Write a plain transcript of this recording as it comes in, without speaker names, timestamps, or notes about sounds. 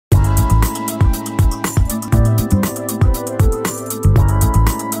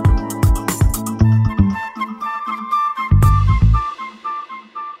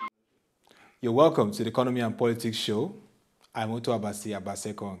You're welcome to the Economy and Politics Show. I'm Oto Abasi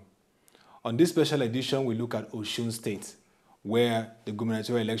Abasekong. On this special edition, we look at Osun State, where the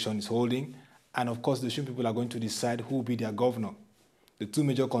gubernatorial election is holding, and of course, the Osun people are going to decide who will be their governor. The two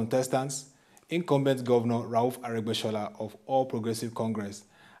major contestants, incumbent Governor Rauf Aregbesola of All Progressive Congress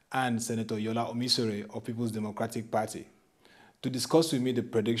and Senator Iyiola Omisore of People's Democratic Party. To discuss with me the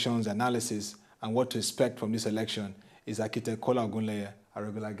predictions, analysis, and what to expect from this election is Arc Kola Ogunleye, a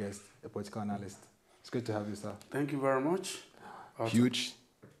regular guest, a political analyst. It's great to have you, sir. Thank you very much. Huge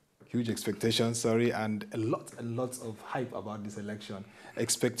expectations, and a lot of hype about this election.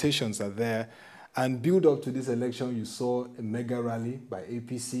 Expectations are there. And build up to this election, you saw a mega rally by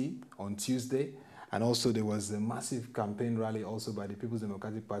APC on Tuesday. And also there was a massive campaign rally also by the People's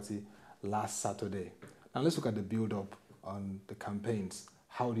Democratic Party last Saturday. Now let's look at the build up on the campaigns.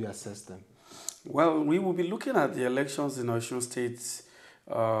 How do you assess them? Well, we will be looking at the elections in Osun State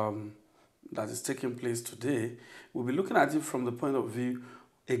that is taking place today. We'll be looking at it from the point of view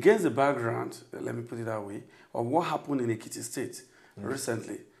against the background, let me put it that way, of what happened in Ekiti State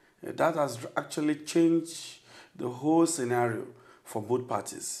recently. That has actually changed the whole scenario for both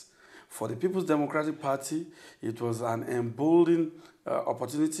parties. For the People's Democratic Party, it was an emboldening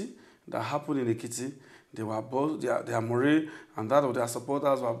opportunity that happened in Ekiti. They were both, their morale and that of their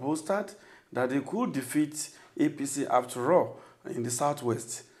supporters were bolstered that they could defeat APC after all in the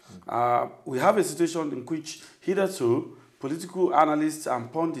Southwest. We have a situation in which hitherto political analysts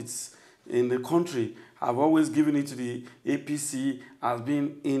and pundits in the country have always given it to the APC as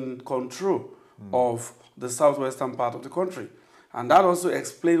being in control of the southwestern part of the country. And that also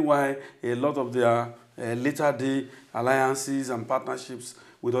explains why a lot of their later day alliances and partnerships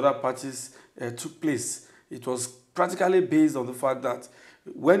with other parties took place. It was practically based on the fact that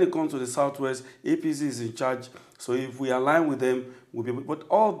when it comes to the Southwest, APC is in charge. So if we align with them, we'll be able. But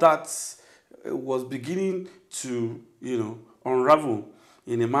all that was beginning to, unravel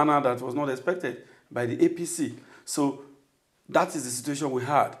in a manner that was not expected by the APC. So that is the situation we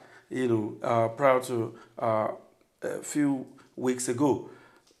had, prior to a few weeks ago.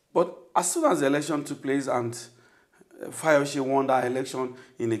 But as soon as the election took place and Fayose won that election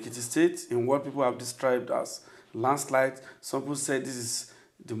in Ekiti State in what people have described as landslide, some people said this is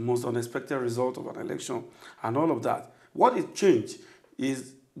the most unexpected result of an election and all of that. What it changed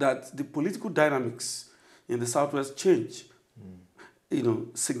is that the political dynamics in the Southwest changed,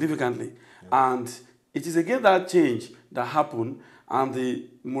 significantly. Yeah. And it is again that change that happened and the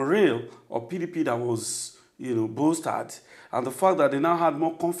morale of PDP that was, bolstered, and the fact that they now had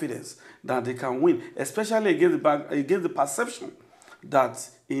more confidence that they can win, especially against the perception that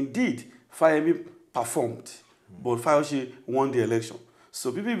indeed Fayemi performed, but Fayose won the election.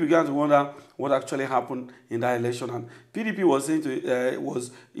 So people began to wonder what actually happened in that election, and PDP was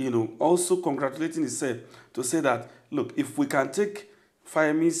saying also congratulating itself to say that, look, if we can take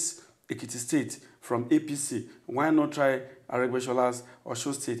Fayemi's Ekiti State from APC, why not try Aregbesola's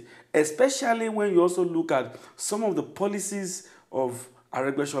Osun State? Especially when you also look at some of the policies of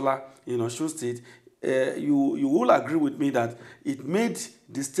Aregbesola in Osun State, you will agree with me that it made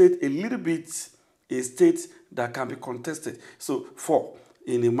the state a little bit a state that can be contested. So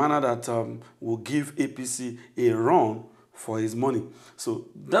in a manner that will give APC a run for his money. So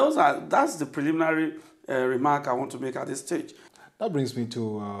that's the preliminary remark I want to make at this stage. That brings me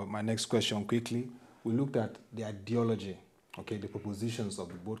to my next question quickly. We looked at the ideology, the propositions of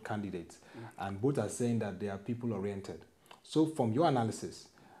the both candidates, and both are saying that they are people-oriented. So from your analysis,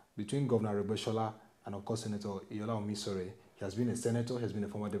 between Governor Aregbesola and of course Senator Iyiola Omisore, he has been a senator, he has been a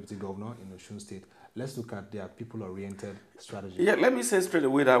former deputy governor in Osun State. Let's look at their people-oriented strategy. Yeah, let me say straight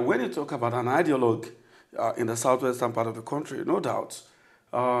away that when you talk about an ideologue in the southwestern part of the country, no doubt,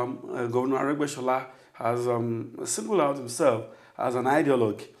 Governor Aregbesola has singled out himself as an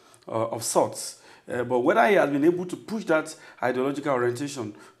ideologue of sorts. But whether he has been able to push that ideological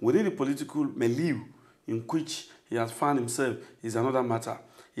orientation within the political milieu in which he has found himself is another matter.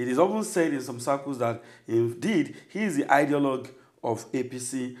 It is often said in some circles that indeed he is the ideologue of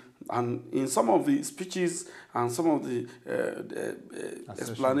APC, and in some of the speeches and some of the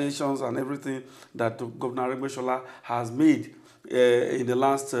explanations and everything that Governor Aregbesola has made in the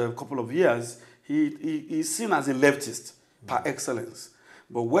last couple of years, he is seen as a leftist par excellence.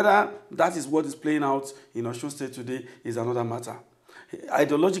 But whether that is what is playing out in Osun State today is another matter.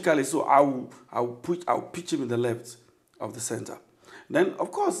 Ideologically, so I'll pitch him in the left of the center. Then,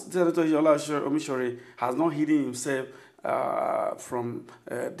 of course, Senator Iyiola Omisore has not hidden himself from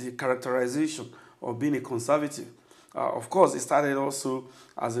the characterization of being a conservative. Of course, he started also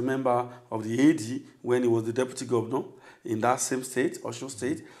as a member of the AD when he was the deputy governor. in that same state, Osun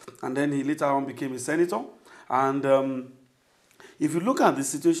State, and then he later on became a senator. And if you look at the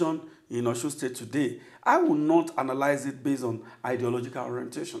situation in Osun State today, I will not analyze it based on ideological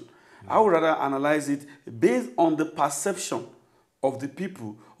orientation. I would rather analyze it based on the perception of the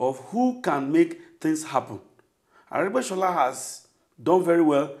people of who can make things happen. Aregbesola has done very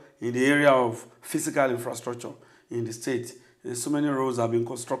well in the area of physical infrastructure in the state. So many roads have been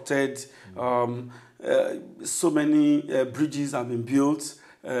constructed, so many bridges have been built.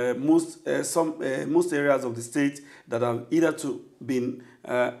 Most areas of the state that have either been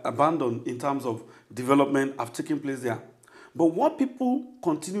abandoned in terms of development have taken place there. But what people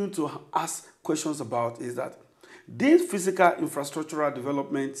continue to ask questions about is that these physical infrastructural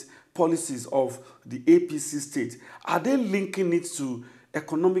development policies of the APC state, are they linking it to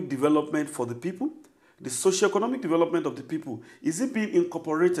economic development for the people? The socio-economic development of the people, is it being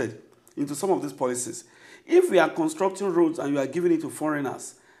incorporated into some of these policies? If we are constructing roads and you are giving it to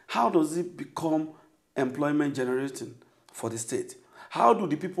foreigners, how does it become employment generating for the state? How do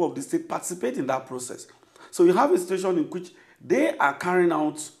the people of the state participate in that process? So you have a situation in which they are carrying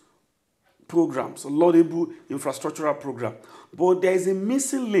out programs, laudable infrastructural program, but there is a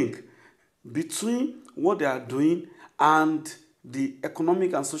missing link between what they are doing and the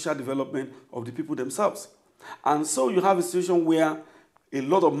economic and social development of the people themselves. And so you have a situation where a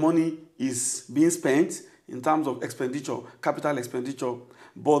lot of money is being spent in terms of expenditure, capital expenditure,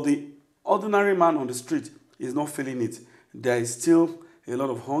 but the ordinary man on the street is not feeling it. There is still a lot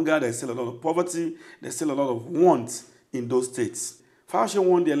of hunger, there's still a lot of poverty, there's still a lot of want in those states. Fayose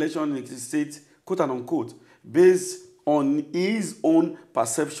won the election in the state, quote and unquote, based on his own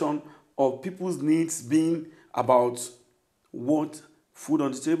perception of people's needs being about what? Food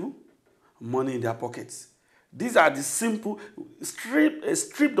on the table, money in their pockets. These are the simple,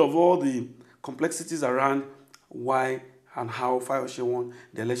 stripped of all the complexities around why and how Fayose won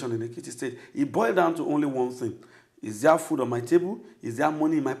the election in the Ekiti state. It boiled down to only one thing. Is there food on my table? Is there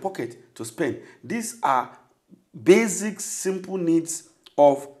money in my pocket to spend? These are basic, simple needs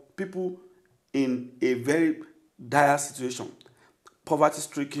of people in a very dire situation.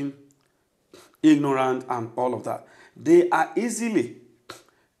 Poverty-stricken, ignorant, and all of that. They are easily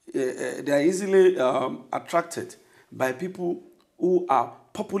attracted by people who are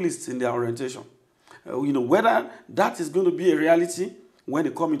populists in their orientation. Whether that is going to be a reality when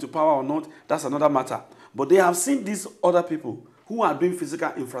they come into power or not, that's another matter. But they have seen these other people who are doing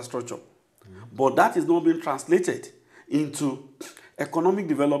physical infrastructure. But that is not being translated into economic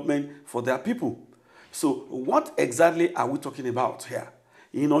development for their people. So what exactly are we talking about here?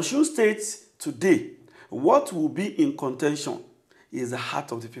 In Osun State today, what will be in contention is the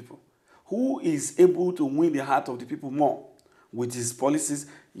heart of the people. Who is able to win the heart of the people more with his policies?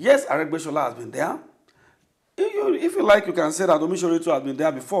 Yes, Aregbesola has been there. If you like, you can say that Omisore too has been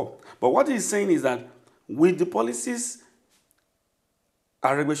there before. But what he's saying is that with the policies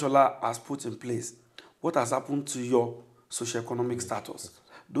Aregbesola has put in place, what has happened to your socioeconomic status?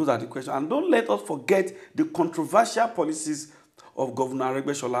 Those are the questions. And don't let us forget the controversial policies of Governor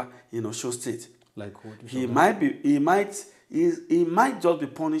Aregbesola in Osun State. Like what? He might just be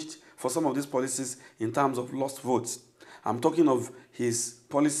punished for some of these policies in terms of lost votes. I'm talking of his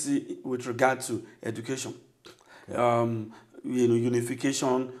policy with regard to education,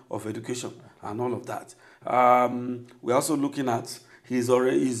 unification of education, and all of that. We're also looking at his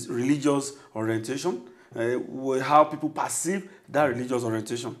religious orientation, how people perceive that religious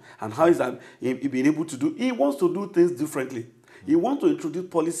orientation, and how is that he being able to do. He wants to do things differently. He wants to introduce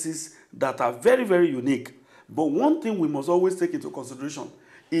policies that are very, very unique. But one thing we must always take into consideration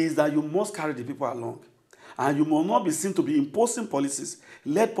is that you must carry the people along. And you must not be seen to be imposing policies.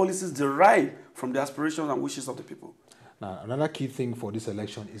 Let policies derive from the aspirations and wishes of the people. Now, another key thing for this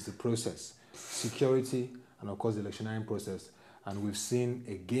election is the process. Security and, of course, the electioneering process. And we've seen,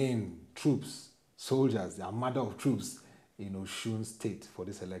 again, troops, soldiers, the armada of troops in Osun State for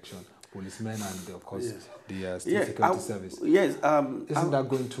this election. Policemen and, of course, the state security service. Yes. Isn't that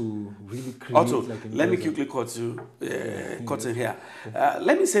going to really create... Also, let me quickly cut in here.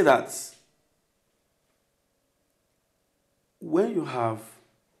 Let me say that when you have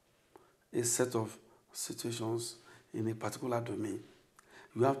a set of situations in a particular domain,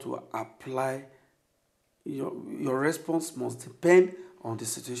 you have to apply, your response must depend on the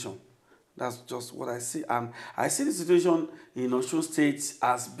situation. That's just what I see. And I see the situation in Osun State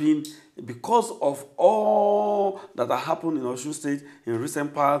as being, because of all that has happened in Osun State in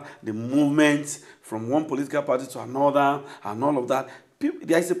recent past, the movement from one political party to another, and all of that,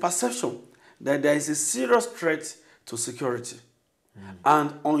 there is a perception that there is a serious threat to security.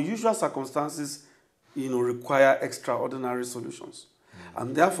 And unusual circumstances require extraordinary solutions.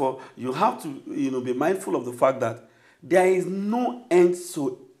 And therefore, you have to, be mindful of the fact that there is no end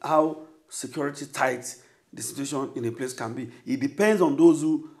to how security tight the situation in a place can be. It depends on those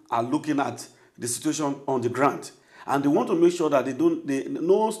who are looking at the situation on the ground. And they want to make sure that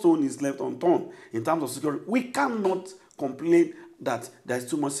no stone is left unturned in terms of security. We cannot complain that there is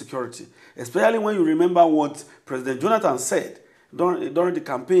too much security, especially when you remember what President Jonathan said during the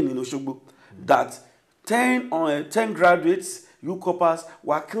campaign in Osogbo, that 10 graduates, UCOPers,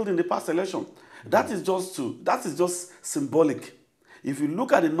 were killed in the past election. That is just symbolic. If you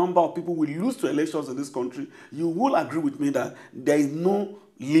look at the number of people we lose to elections in this country, you will agree with me that there is no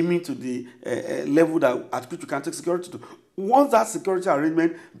limit to the level at which you can take security to. Once that security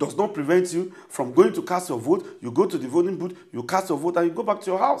arrangement does not prevent you from going to cast your vote, you go to the voting booth, you cast your vote, and you go back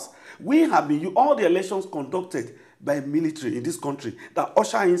to your house. We have been all the elections conducted by military in this country that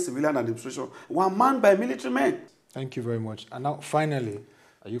usher in civilian administration were manned by military men. Thank you very much. And now, finally,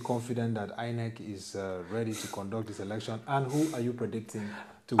 are you confident that INEC is ready to conduct this election? And who are you predicting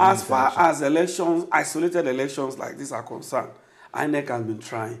to win As far as elections, isolated elections like this are concerned, INEC has been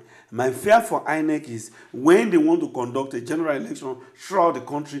trying. My fear for INEC is when they want to conduct a general election throughout the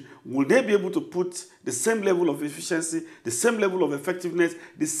country, will they be able to put the same level of efficiency, the same level of effectiveness,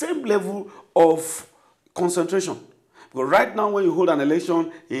 the same level of concentration? Because right now, when you hold an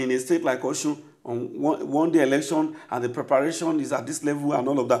election in a state like Osun, on one-day election, and the preparation is at this level and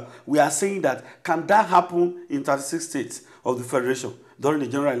all of that, we are saying that, can that happen in 36 states of the Federation during the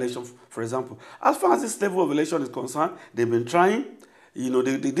general election, for example? As far as this level of election is concerned, they've been trying. They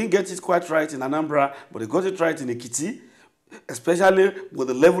didn't get it quite right in Anambra, but they got it right in Ekiti, especially with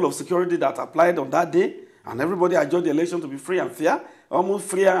the level of security that applied on that day, and everybody adjudged the election to be free and fair, almost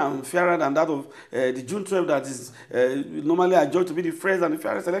freer and fairer than that of the June 12th that is normally adjudged to be the first and the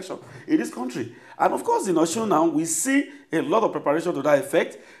fairest election in this country. And of course, in Osun now, we see a lot of preparation to that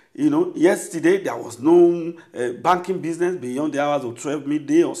effect. Yesterday, there was no banking business beyond the hours of 12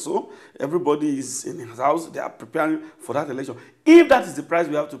 midday or so. Everybody is in his house. They are preparing for that election. If that is the price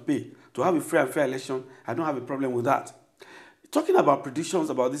we have to pay to have a free and fair election, I don't have a problem with that. Talking about predictions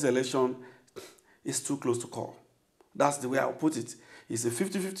about this election is too close to call. That's the way I'll put it. It's a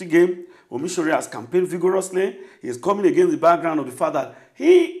 50-50 game. Omisore has campaigned vigorously. He is coming against the background of the fact that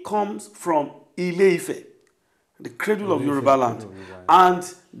he comes from Ile-Ife, the cradle of Yoruba land. And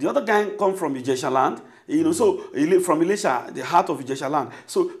the other guy comes from Ijesha land, so from Ilesha, the heart of Ijesha land.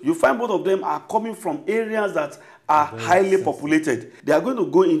 So you find both of them are coming from areas that are highly populated. They are going to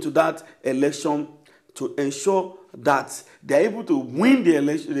go into that election to ensure that they are able to win the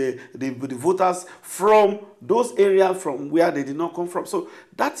election, the voters from those areas from where they did not come from. So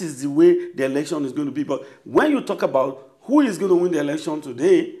that is the way the election is going to be. But when you talk about who is going to win the election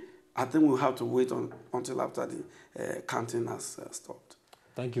today, I think we'll have to wait until after the counting has stopped.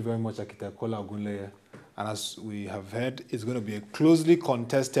 Thank you very much, Arc Kola Ogunleye. And as we have heard, it's going to be a closely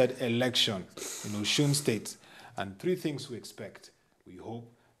contested election in Osun State. And three things we expect. We hope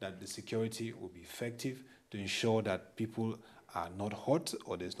that the security will be effective to ensure that people are not hurt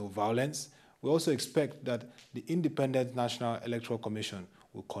or there's no violence. We also expect that the Independent National Electoral Commission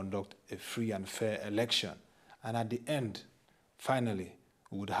will conduct a free and fair election. And at the end, finally,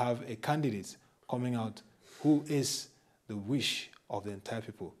 we would have a candidate coming out who is the wish of the entire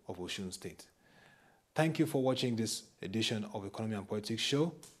people of Osun State. Thank you for watching this edition of Economy and Politics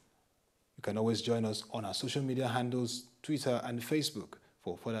Show. You can always join us on our social media handles, Twitter and Facebook,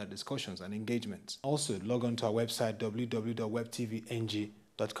 for further discussions and engagements. Also, log on to our website,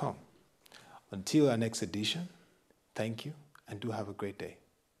 www.webtvng.com. Until our next edition, thank you and do have a great day.